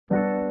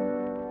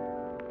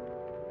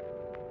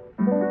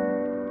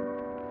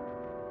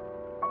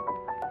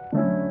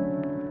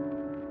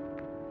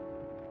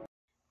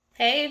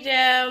Hey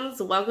gems,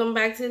 welcome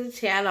back to the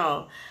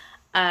channel.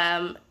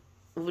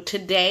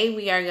 Today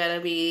we are going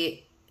to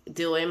be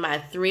doing my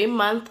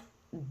 3-month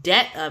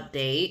debt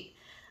update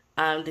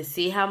to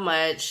see how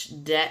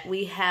much debt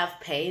we have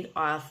paid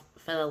off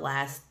for the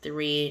last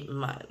 3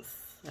 months.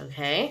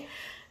 Okay,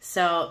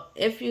 so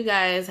if you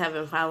guys have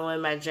been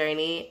following my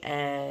journey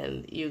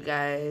and you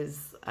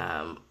guys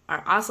are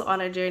also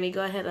on a journey,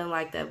 go ahead and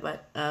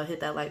hit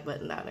that like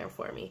button down there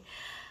for me.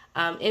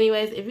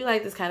 Anyways, if you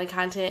like this kind of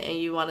content and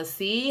you want to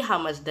see how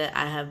much debt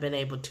I have been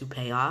able to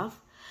pay off,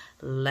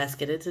 let's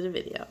get into the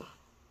video.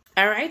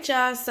 All right,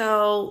 y'all.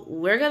 So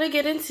we're going to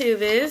get into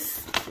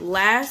this.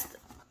 Last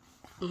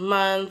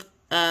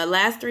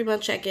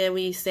 3-month check-in,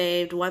 we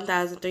saved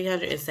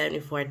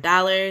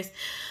 $1,374.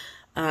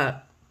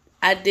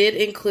 I did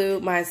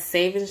include my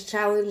savings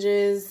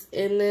challenges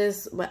in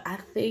this, but I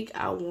think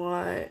I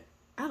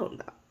don't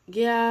know.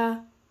 Yeah.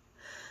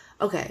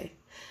 Okay.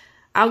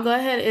 I'll go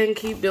ahead and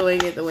keep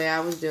doing it the way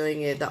I was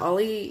doing it. The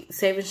only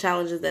savings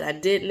challenges that I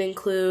didn't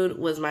include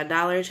was my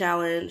dollar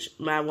challenge,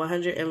 my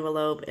 100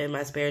 envelope, and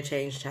my spare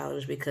change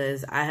challenge,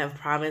 because I have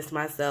promised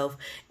myself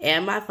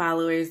and my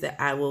followers that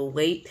I will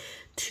wait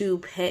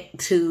to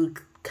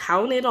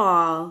count it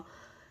all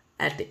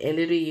at the end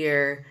of the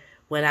year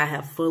when I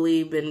have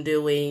fully been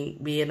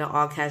being an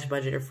all cash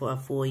budgeter for a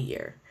full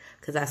year.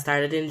 Because I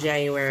started in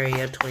January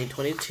of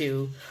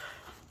 2022,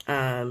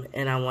 and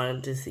I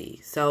wanted to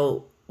see.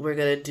 So we're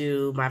going to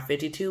do my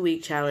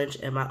 52-week challenge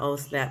and my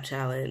old snap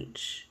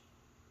challenge.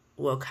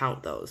 We'll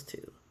count those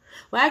two.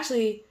 Well,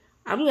 actually,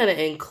 I'm going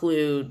to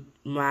include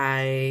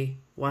my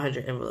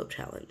 100 envelope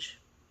challenge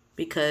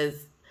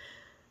because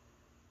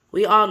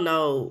we all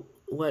know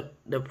what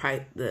the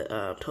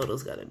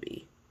total's going to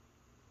be.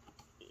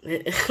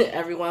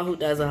 Everyone who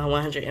does a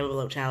 100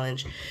 envelope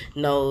challenge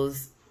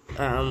knows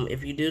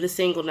if you do the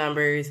single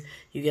numbers,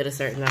 you get a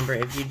certain number.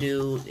 If you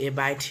do it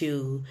by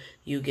 2,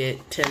 you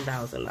get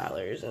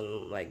 $10,000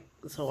 and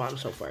so on and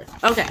so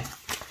forth. Okay,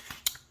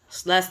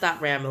 so let's stop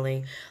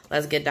rambling.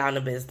 Let's get down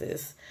to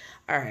business.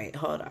 All right,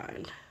 hold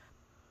on.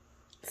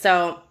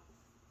 So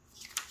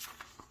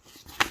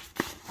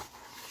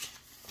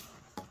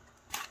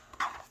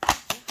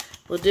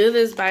we'll do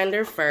this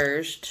binder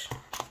first.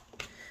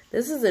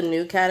 This is a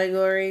new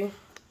category,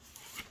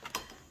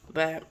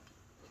 but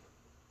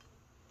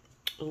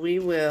we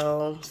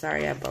will,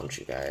 sorry I bumped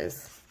you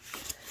guys.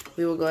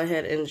 We will go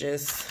ahead and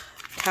just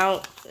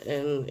count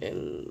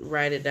and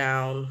write it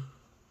down.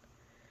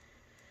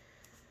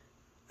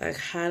 I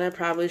kind of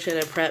probably should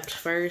have prepped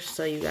first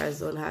so you guys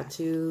don't have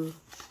to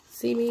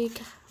see me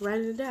write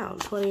it down.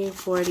 20,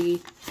 40,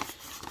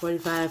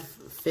 45,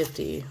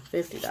 50.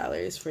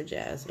 $50 for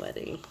Jazz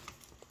wedding.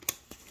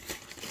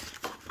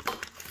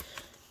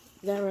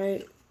 Is that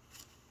right?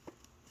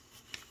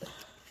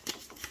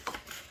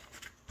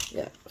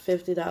 Yeah,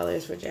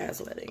 $50 for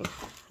Jazz wedding.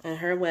 And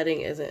her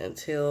wedding isn't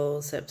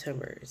until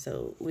September,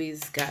 so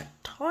we've got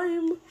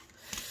time.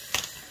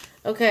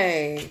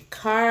 Okay,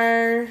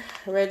 car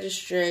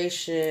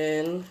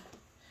registration.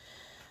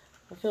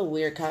 I feel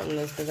weird counting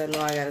this because I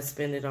know I gotta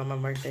spend it on my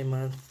birthday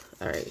month.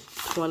 All right,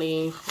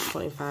 20,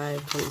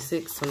 25,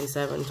 26,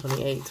 27,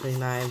 28,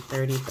 29,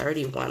 30,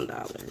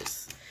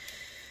 $31.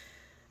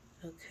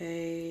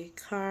 Okay,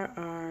 car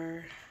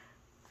R.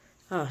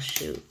 Oh,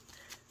 shoot.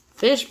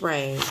 Fish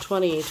brain,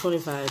 20,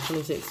 25,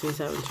 26,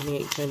 27,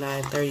 28,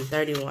 29, 30,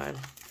 31.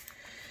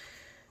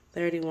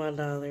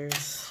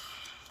 $31.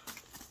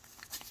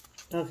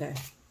 Okay.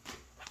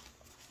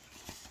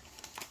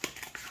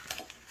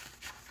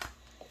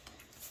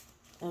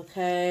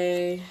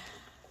 Okay.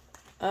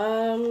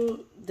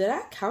 Did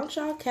I count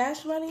y'all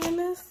cash money in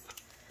this?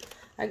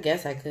 I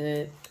guess I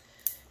could.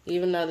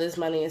 Even though this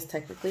money is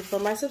technically for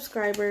my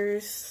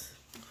subscribers.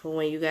 For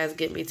when you guys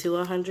get me to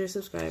 100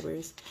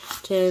 subscribers.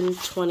 10,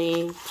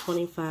 20,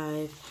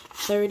 25,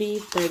 30,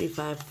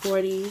 35,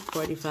 40,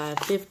 45,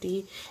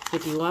 50,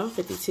 51,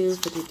 52,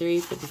 53,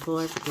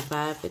 54,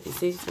 55,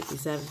 56,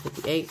 57,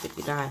 58,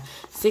 59,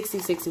 60,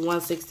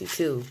 61,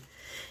 62.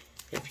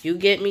 If you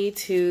get me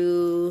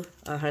to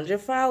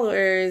 100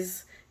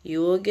 followers,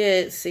 you will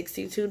get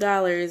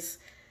 $62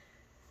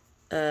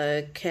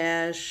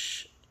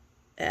 cash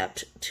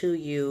apped to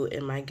you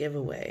in my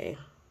giveaway.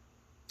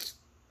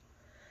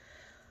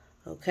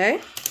 Okay,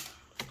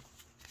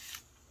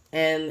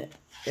 and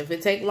if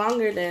it takes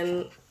longer,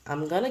 then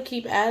I'm gonna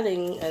keep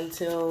adding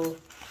until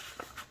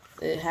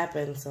it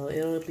happens, so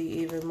it'll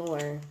be even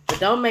more. But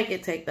don't make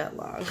it take that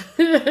long.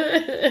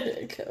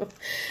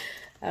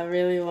 I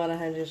really want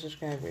 100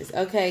 subscribers.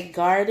 Okay,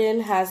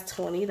 garden has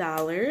 $20.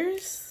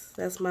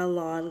 That's my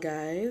lawn,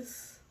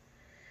 guys.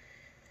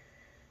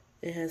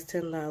 It has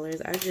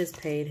 $10. I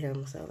just paid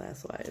him, so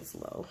that's why it's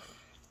low.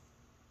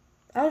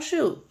 Oh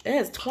shoot, it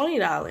has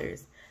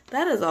 $20.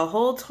 That is a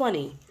whole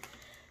 20.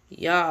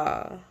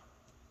 Y'all.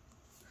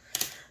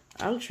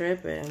 I'm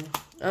tripping.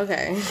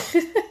 Okay.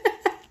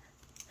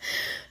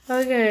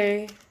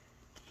 Okay.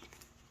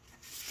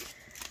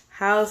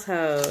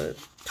 Household.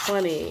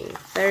 20,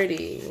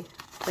 30,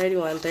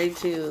 31,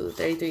 32,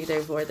 33,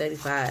 34,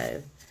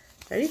 35.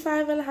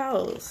 35 in the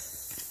house.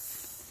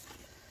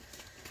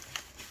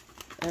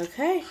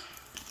 Okay.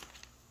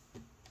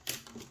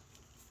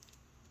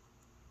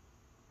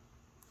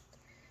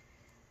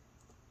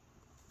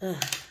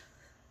 Ugh.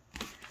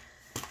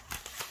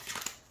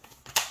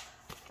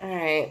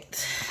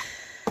 Alright.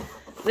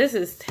 This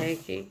is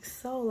taking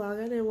so long.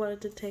 I didn't want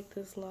it to take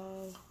this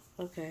long.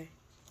 Okay.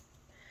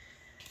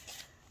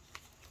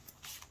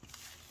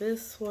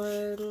 This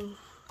one,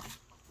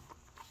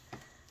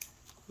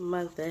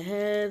 month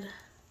ahead.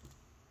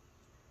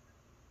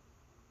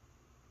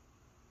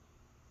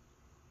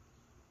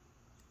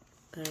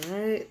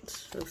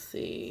 Alright, let's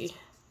see.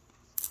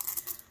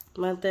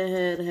 Month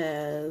ahead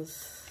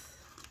has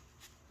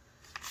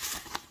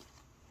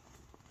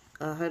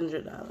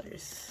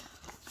 $100.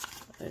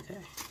 Okay.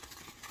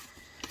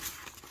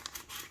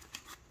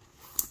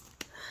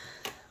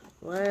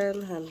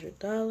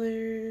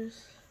 $100.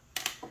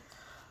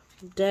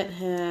 Debt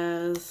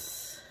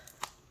has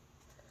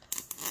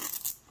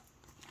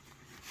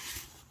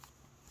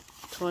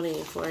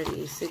 20,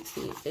 40,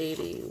 60,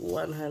 80,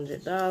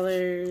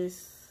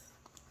 $100.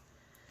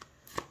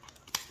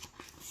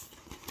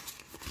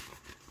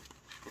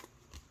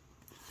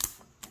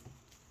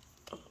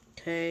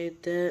 Okay,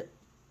 debt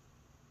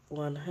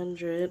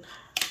 100.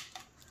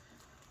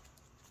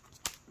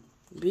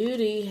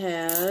 Beauty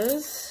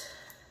has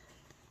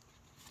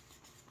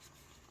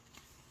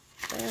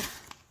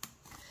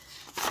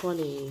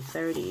 20,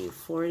 30,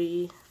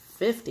 40,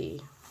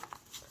 50.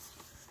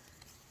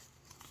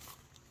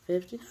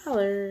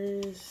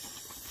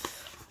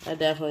 $50. I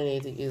definitely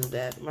need to use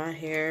that. My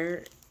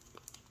hair,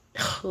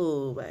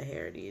 oh, my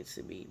hair needs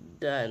to be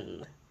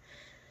done.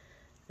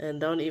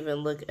 And don't even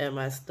look at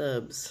my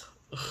stubs.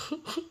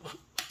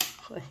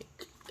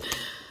 Like,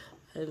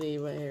 I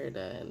need my hair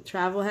done.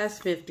 Travel has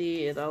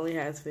 50. It only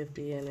has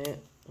 50 in it.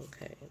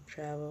 Okay,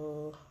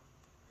 travel,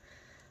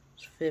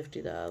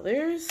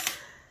 $50.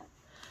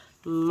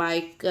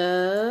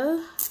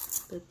 Micah,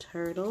 the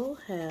turtle,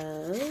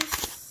 has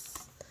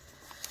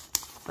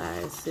 $5,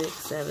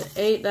 $6,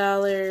 $7,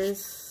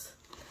 $8.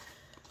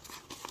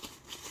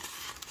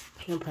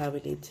 I'll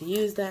probably need to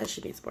use that. She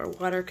needs more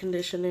water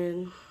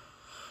conditioning.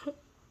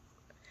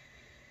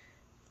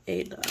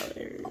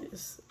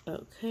 $8.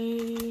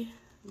 Okay.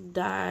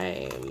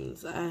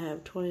 Dimes. I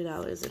have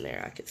 $20 in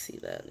there. I can see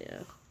that,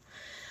 yeah.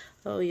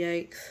 Oh,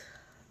 yikes.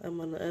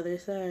 I'm on the other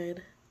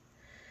side.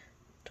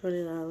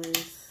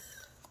 $20.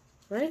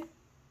 Right?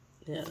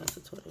 Yeah, that's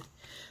a 20.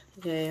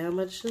 Okay, how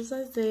much does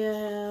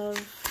Isaiah have?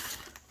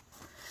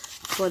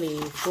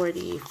 20,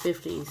 40,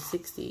 50,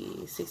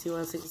 60,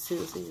 61,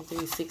 62, 63,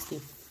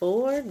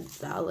 $64.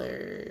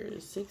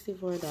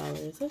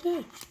 $64.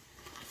 Okay.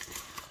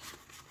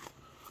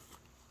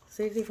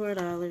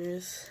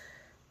 $64.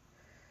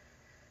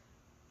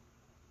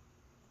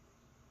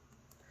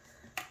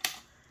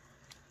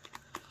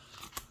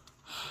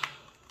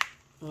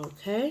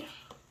 Okay.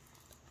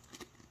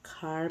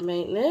 Car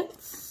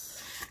maintenance.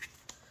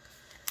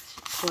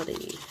 20,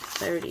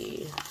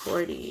 30,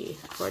 40,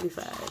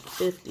 45,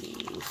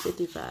 50,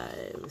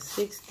 55,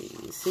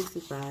 60,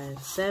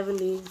 65,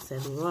 70,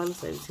 71,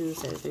 72,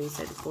 73,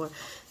 74,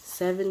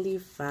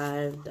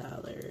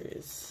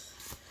 $75.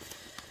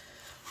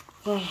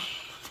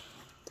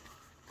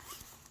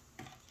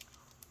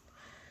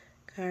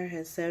 Car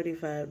has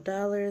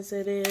 $75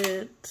 in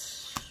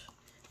it.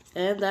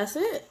 And that's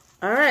it.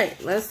 All right,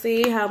 let's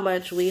see how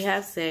much we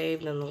have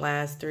saved in the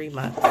last 3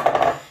 months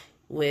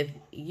with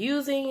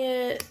using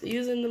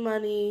the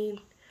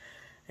money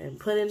and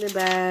putting it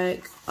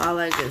back, all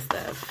that good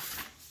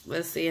stuff.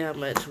 Let's see how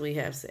much we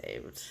have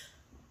saved.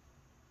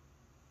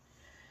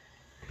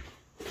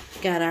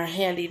 Got our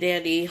handy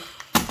dandy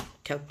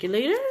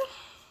calculator.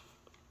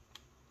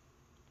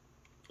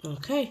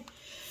 Okay,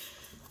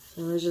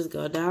 so let's just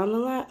go down the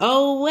line.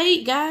 Oh,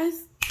 wait,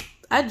 guys.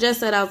 I just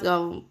said I was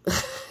going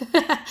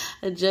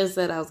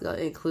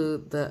to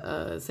include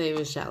the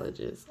savings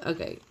challenges.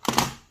 Okay,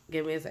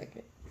 give me a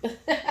second.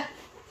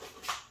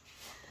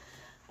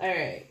 All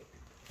right.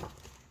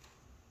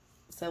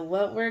 So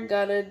what we're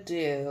going to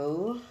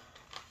do,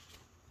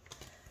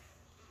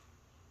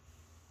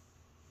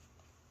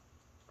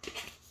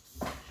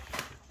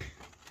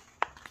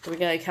 we're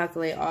going to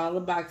calculate all the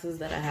boxes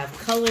that I have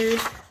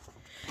colored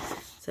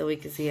so we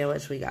can see how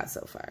much we got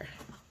so far.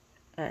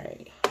 All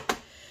right.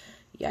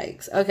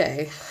 Yikes.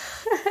 Okay.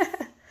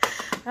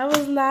 I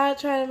was not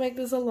trying to make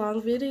this a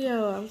long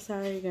video. I'm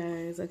sorry,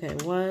 guys. Okay,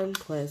 1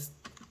 plus...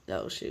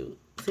 Oh, shoot.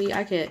 See,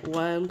 I can't...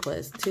 1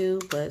 plus 2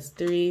 plus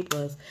 3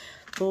 plus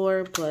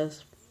 4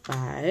 plus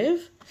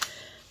 5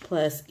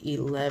 plus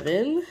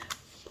 11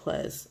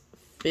 plus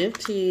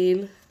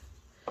 15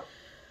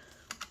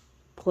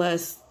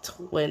 plus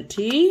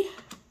 20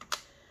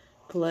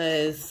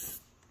 plus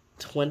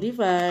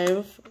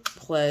 25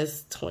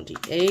 plus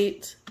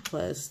 28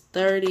 plus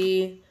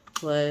 30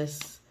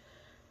 plus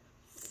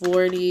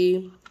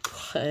 40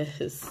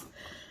 plus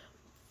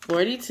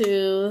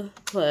 42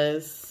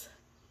 plus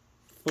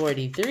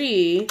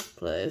 43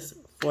 plus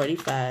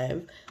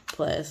 45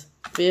 plus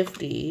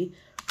 50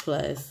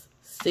 plus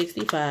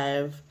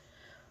 65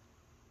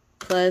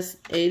 plus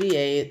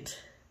 88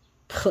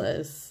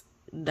 plus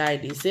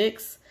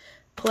 $96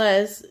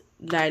 plus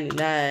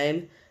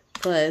 $99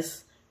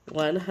 plus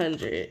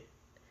 $100.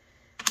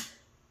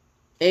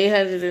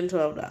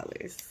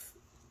 $812.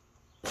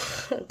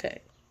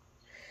 Okay.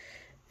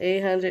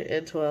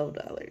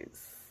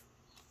 $812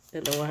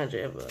 in the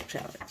 100 envelope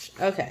challenge.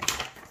 Okay.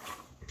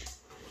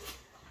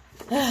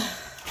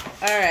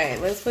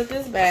 Alright, let's put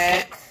this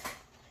back.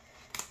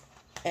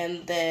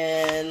 And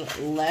then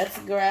let's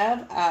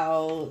grab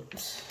out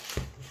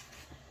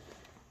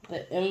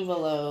the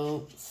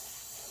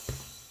envelopes.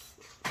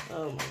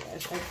 Oh my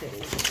gosh, I can't even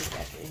put this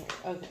back in here.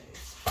 Okay.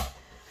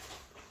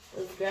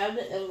 Let's grab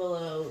the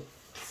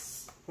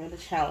envelopes for the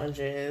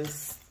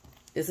challenges.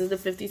 This is the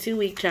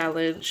 52-week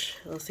challenge.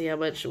 Let's see how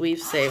much we've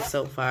saved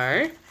so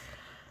far.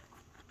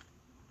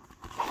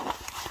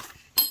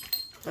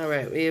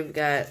 Alright, we've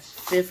got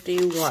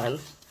 51,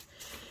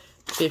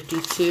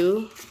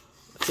 52,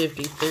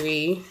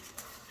 53,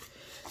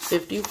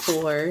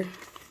 54,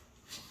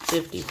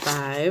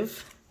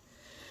 55,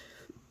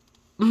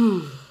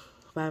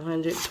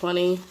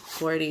 520,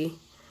 40,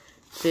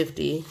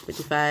 50,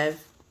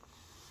 55,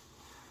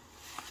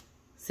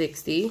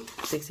 60,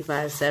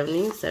 65,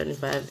 70,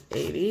 75,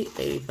 80,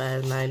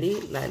 85,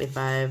 90,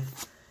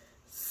 95,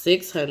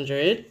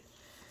 600,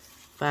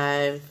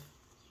 5,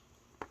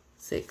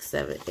 6,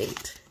 7,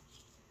 8.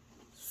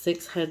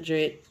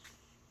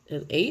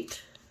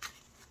 $608.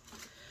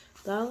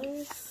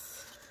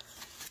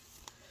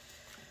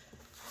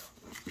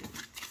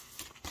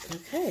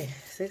 Okay,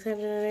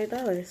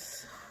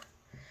 $608.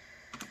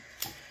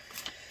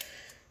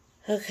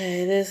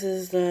 Okay, this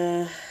is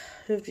the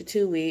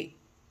 52-week.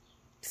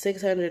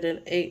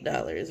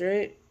 $608,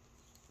 right?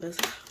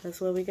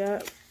 That's what we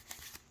got.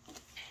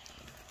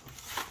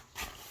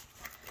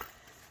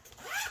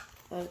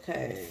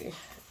 Okay,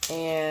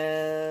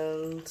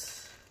 and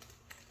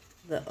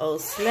the Oh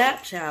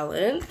Snap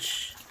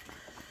challenge.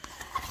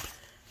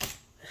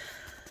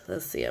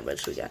 Let's see how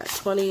much we got.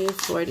 20,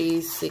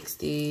 40,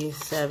 60,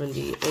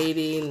 70,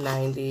 80,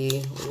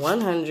 90,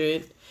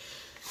 100,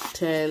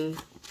 10,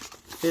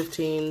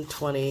 15,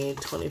 20,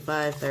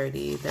 25,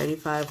 30,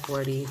 35,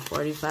 40,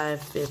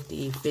 45,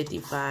 50,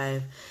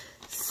 55,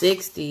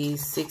 60,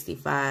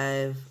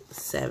 65,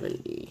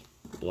 70.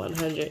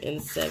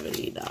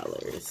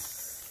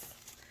 $170.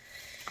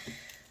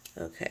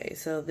 Okay,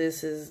 so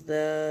this is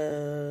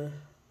the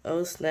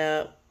Oh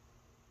Snap.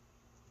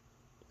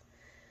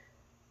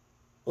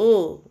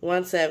 Ooh,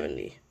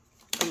 170.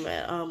 Oh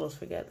man, I almost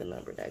forgot the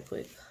number that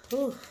quick.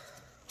 Ooh.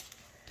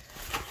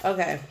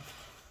 Okay.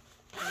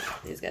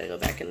 These gotta go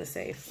back in the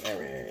safe.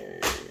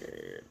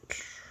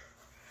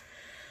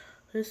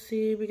 Let's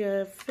see, we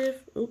got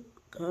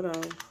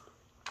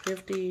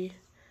 50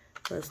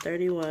 plus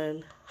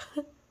 31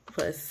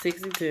 plus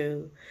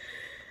 62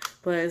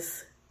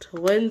 plus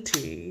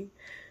 20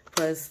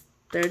 plus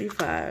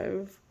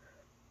 35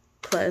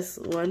 plus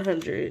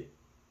 100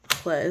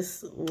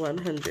 plus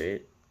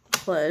 100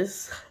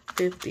 plus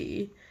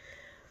 50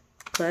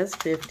 plus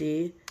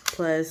 50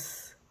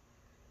 plus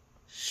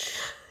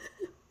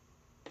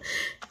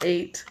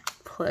 8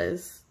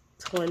 plus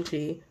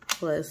 20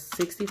 plus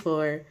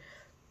 64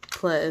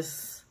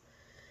 plus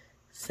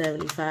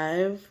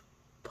 75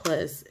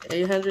 plus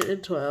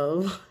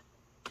 812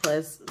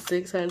 plus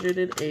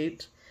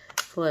 608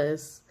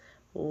 plus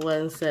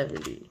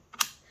 170.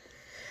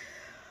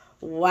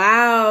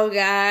 Wow,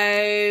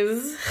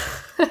 guys.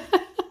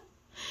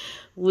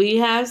 We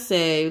have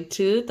saved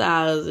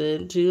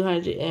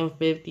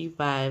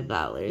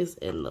 $2,255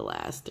 in the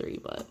last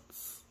 3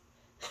 months.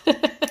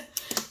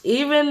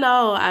 Even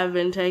though I've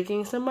been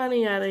taking some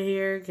money out of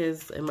here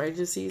because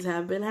emergencies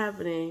have been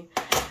happening.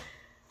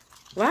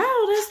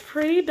 Wow, that's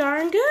pretty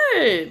darn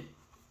good.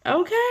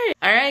 Okay.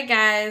 All right,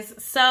 guys.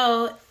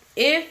 So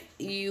if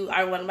you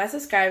are one of my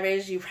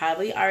subscribers, you've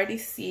probably already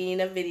seen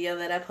a video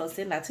that I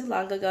posted not too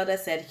long ago that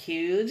said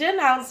huge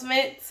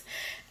announcements.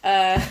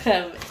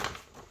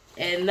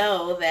 And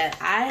know that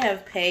I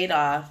have paid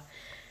off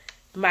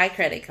my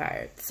credit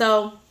card.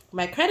 So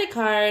my credit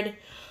card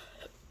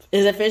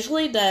is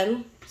officially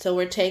done. So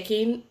we're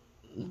taking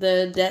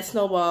the debt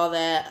snowball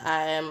that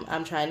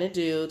I'm trying to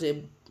do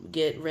to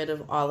get rid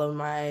of all of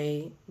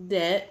my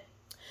debt.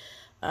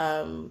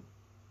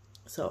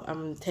 So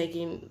I'm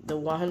taking the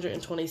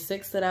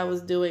 126 that I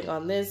was doing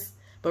on this.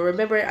 But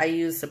remember, I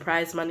used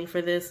surprise money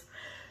for this.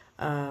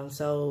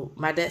 So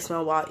my debt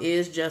snowball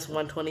is just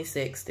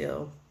 126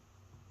 still.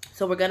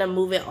 So we're going to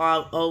move it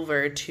all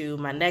over to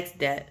my next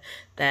debt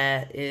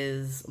that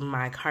is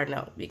my car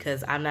note,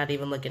 because I'm not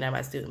even looking at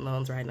my student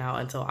loans right now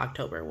until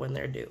October when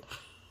they're due.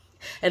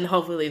 And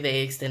hopefully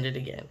they extend it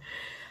again.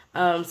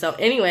 So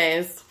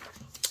anyways,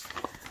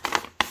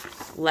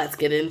 let's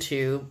get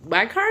into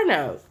my car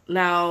note.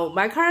 Now,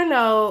 my car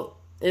note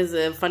is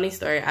a funny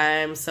story.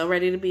 I'm so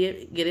ready to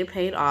get it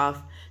paid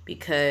off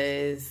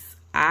because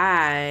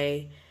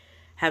I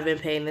have been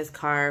paying this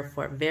car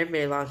for a very,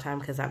 very long time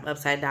because I'm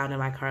upside down in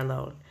my car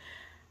loan.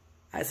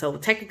 So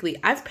technically,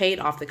 I've paid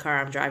off the car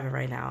I'm driving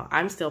right now.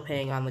 I'm still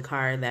paying on the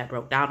car that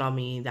broke down on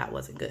me that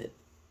wasn't good.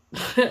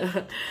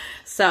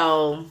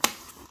 So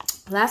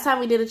last time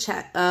we did a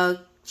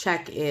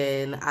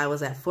check-in, I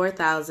was at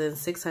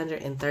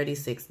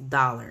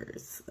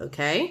 $4,636.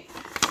 Okay.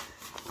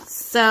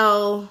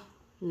 So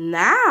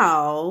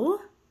now,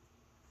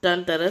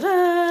 dun dun dun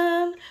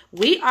dun,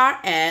 we are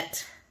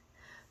at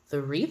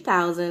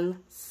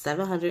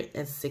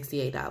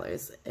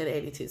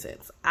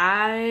 $3,768.82.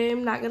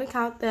 I'm not gonna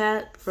count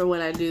that for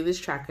when I do this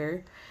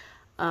tracker.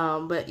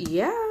 But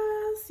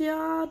yes,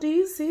 y'all, do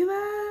you see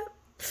that?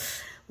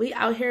 We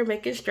out here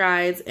making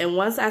strides, and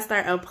once I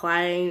start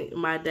applying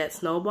my debt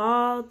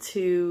snowball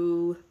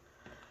to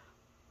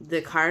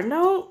the car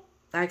note,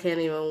 I can't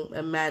even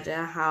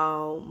imagine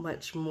how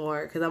much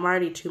more, because I'm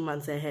already 2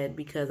 months ahead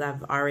because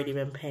I've already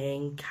been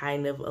paying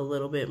kind of a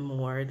little bit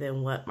more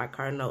than what my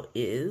car note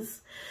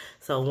is.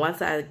 So now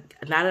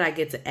that I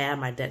get to add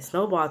my debt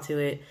snowball to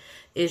it,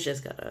 it's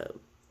just gonna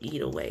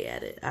eat away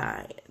at it.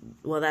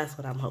 Well, that's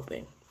what I'm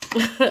hoping.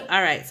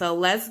 All right, so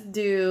let's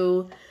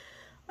do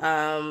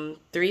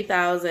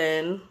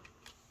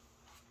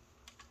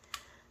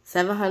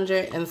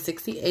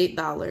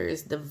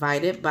 $3,768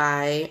 divided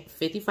by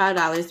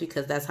 $55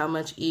 because that's how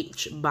much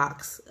each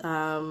box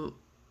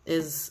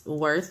is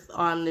worth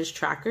on this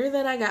tracker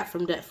that I got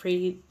from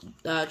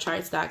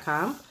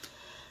debtfreecharts.com.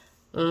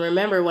 And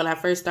remember, when I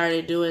first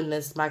started doing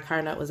this, my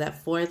car note was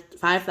at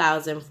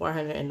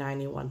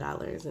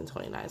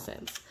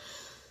 $5,491.29.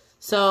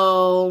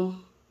 So,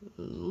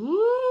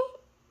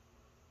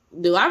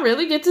 do I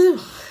really get to...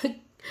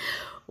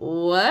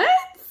 What?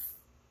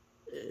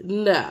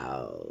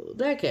 No,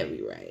 that can't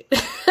be right.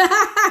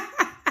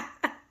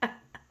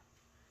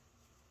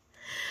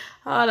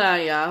 Hold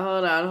on, y'all.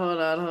 Hold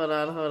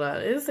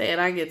on. It's saying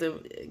I get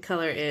to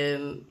color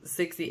in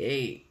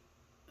 68.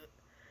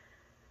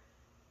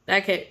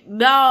 That can't...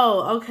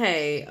 No,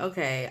 okay.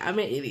 I'm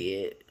an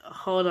idiot.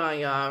 Hold on,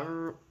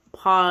 y'all.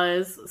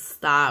 Pause,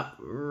 stop,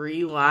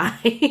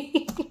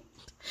 rewind.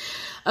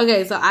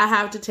 Okay, so I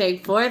have to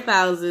take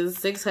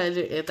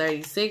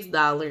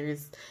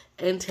 $4,636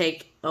 and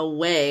take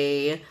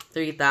away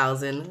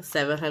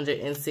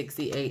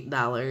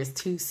 $3,768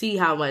 to see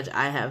how much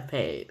I have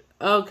paid.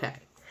 Okay.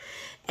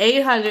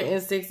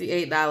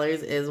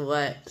 $868 is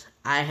what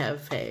I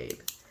have paid.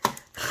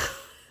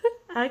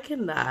 I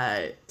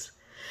cannot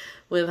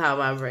with how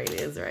my brain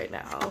is right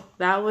now.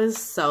 That was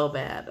so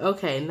bad.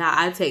 Okay, now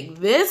I take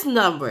this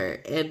number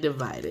and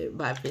divide it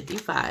by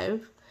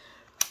 55.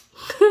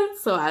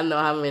 So I know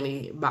how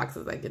many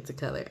boxes I get to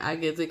color. I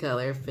get to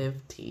color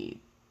 15.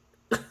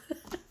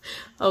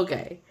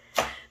 Okay.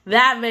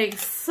 That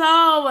makes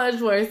so much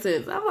more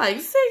sense. I'm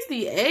like,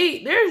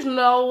 68? There's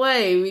no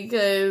way,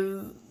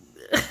 because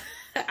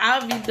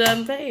I'll be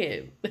done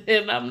paying.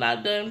 And I'm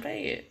not done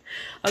paying.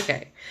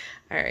 Okay.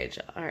 All right,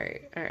 y'all. All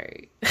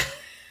right.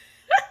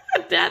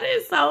 That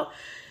is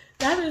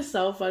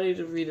so funny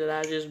to me that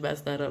I just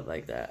messed that up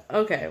like that.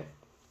 Okay.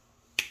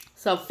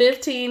 So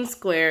 15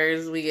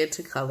 squares we get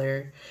to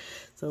color.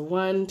 So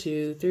 1,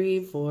 2,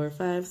 3, 4,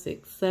 5,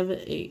 6, 7,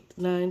 8,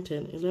 9,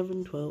 10,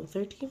 11, 12,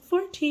 13,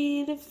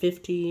 14, and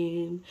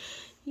 15.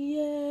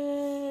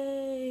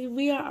 Yay!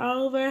 We are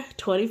over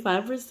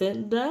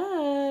 25%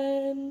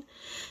 done.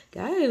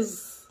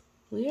 Guys,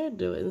 we are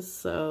doing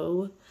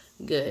so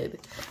good.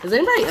 Is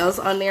anybody else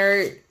on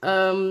there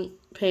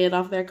paying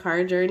off their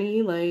car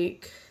journey?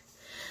 Like,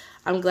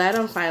 I'm glad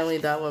I'm finally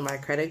done with my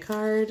credit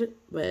card,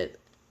 but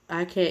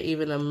I can't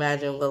even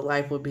imagine what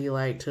life would be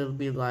like to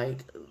be like,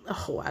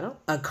 oh,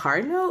 a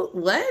car note?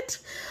 What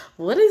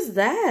is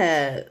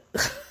that?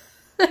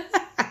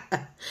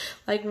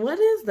 Like, what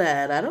is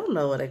that? I don't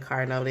know what a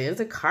car note is.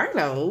 A car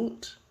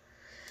note?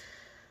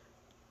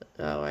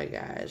 Oh my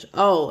gosh.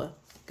 Oh,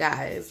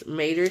 guys,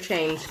 major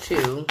change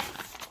too.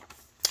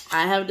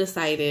 I have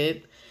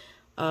decided,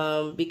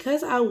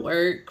 because I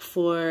work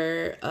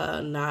for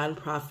a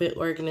nonprofit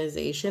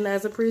organization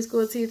as a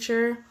preschool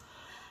teacher,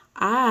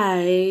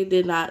 I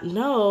did not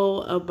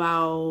know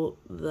about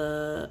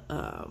the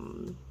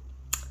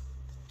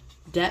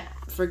debt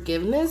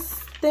forgiveness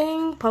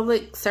thing,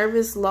 public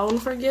service loan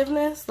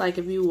forgiveness. Like,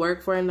 if you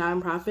work for a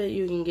nonprofit,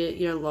 you can get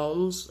your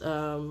loans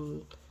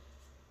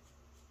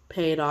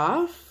paid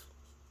off.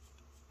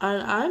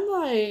 And I'm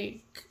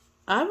like,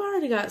 I've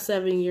already got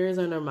 7 years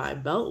under my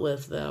belt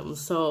with them,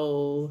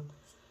 so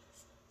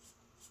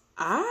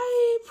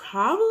I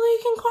probably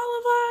can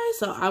qualify.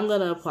 So I'm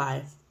going to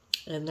apply.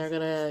 And they're going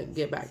to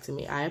get back to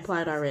me. I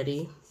applied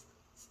already.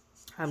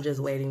 I'm just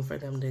waiting for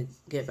them to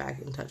get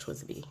back in touch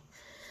with me.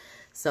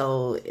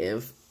 So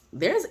if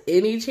there's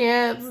any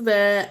chance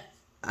that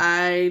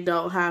I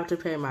don't have to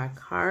pay my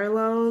car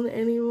loan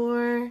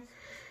anymore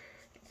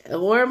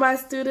or my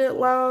student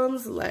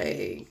loans,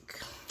 like,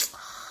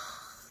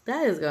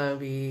 that's going to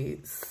be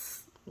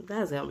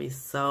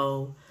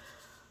so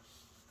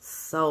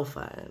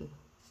fun.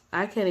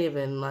 I can't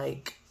even,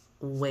 like,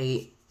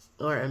 wait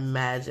or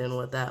imagine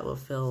what that would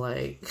feel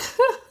like.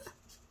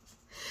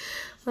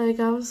 Like,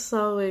 I'm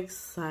so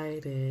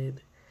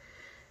excited.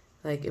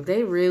 Like, if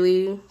they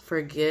really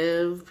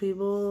forgive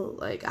people,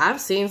 like,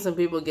 I've seen some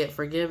people get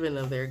forgiven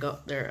of their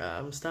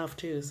stuff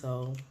too.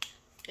 So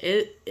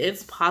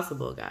It's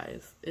possible,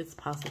 guys. It's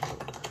possible.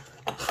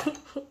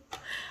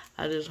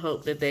 I just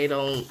hope that they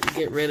don't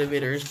get rid of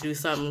it or do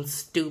something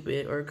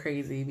stupid or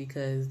crazy,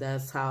 because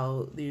that's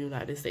how the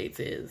United States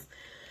is.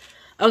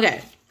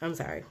 Okay, I'm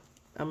sorry.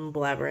 I'm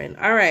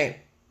blabbering. All right.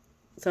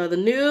 So the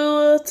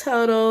new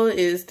total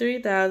is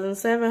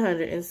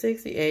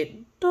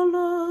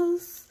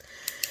 $3,768.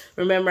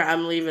 Remember,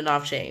 I'm leaving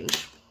off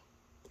change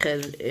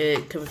because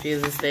it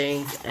confuses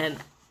things. And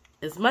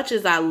as much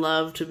as I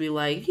love to be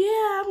like,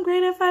 yeah, I'm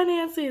great at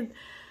financing,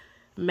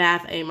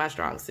 math ain't my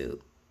strong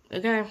suit.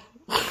 Okay?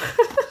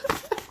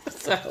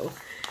 So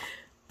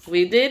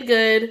we did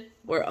good.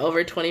 We're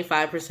over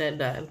 25%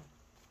 done.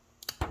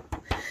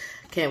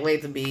 Can't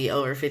wait to be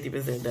over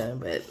 50% done,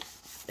 but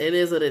it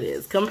is what it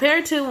is.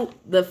 Compared to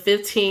the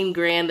 15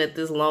 grand that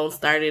this loan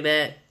started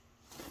at,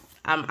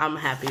 I'm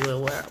happy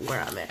with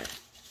where I'm at.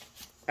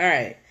 All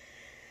right.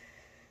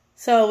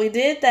 So we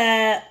did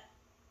that,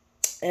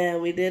 and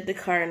we did the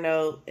car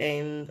note,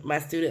 and my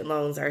student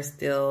loans are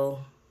still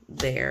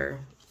there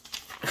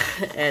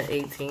at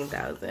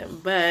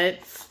 $18,000. But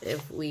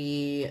if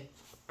we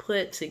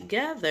put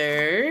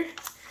together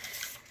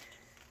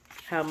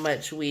how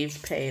much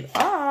we've paid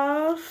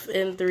off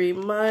in 3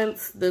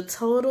 months, the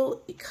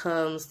total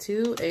comes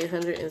to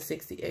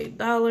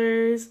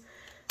 $868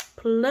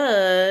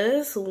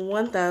 plus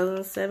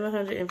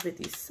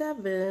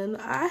 $1,757.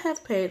 I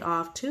have paid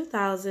off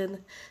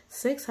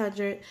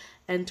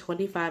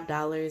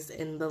 $2,625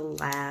 in the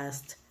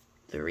last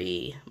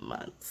 3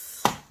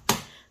 months.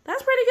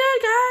 That's pretty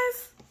good,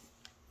 guys.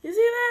 You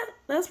see that?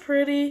 That's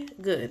pretty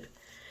good.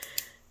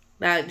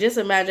 Now, just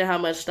imagine how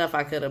much stuff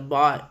I could have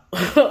bought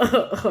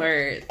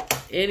or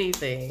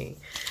anything.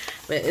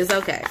 But it's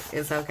okay.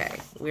 It's okay.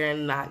 We're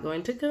not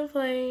going to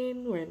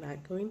complain. We're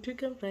not going to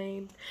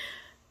complain.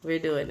 We're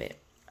doing it.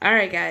 All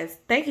right, guys.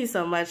 Thank you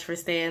so much for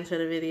staying to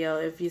the video.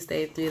 If you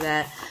stayed through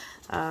that,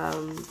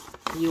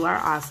 you are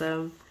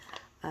awesome.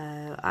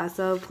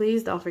 Also,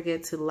 please don't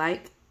forget to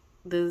like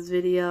this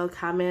video,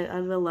 comment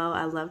on below.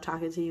 I love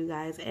talking to you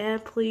guys,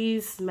 and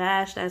please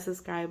smash that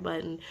subscribe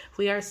button.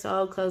 We are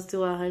so close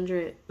to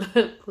 100.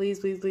 Please,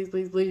 please, please,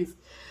 please, please.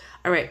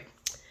 All right,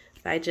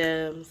 bye,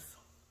 gems.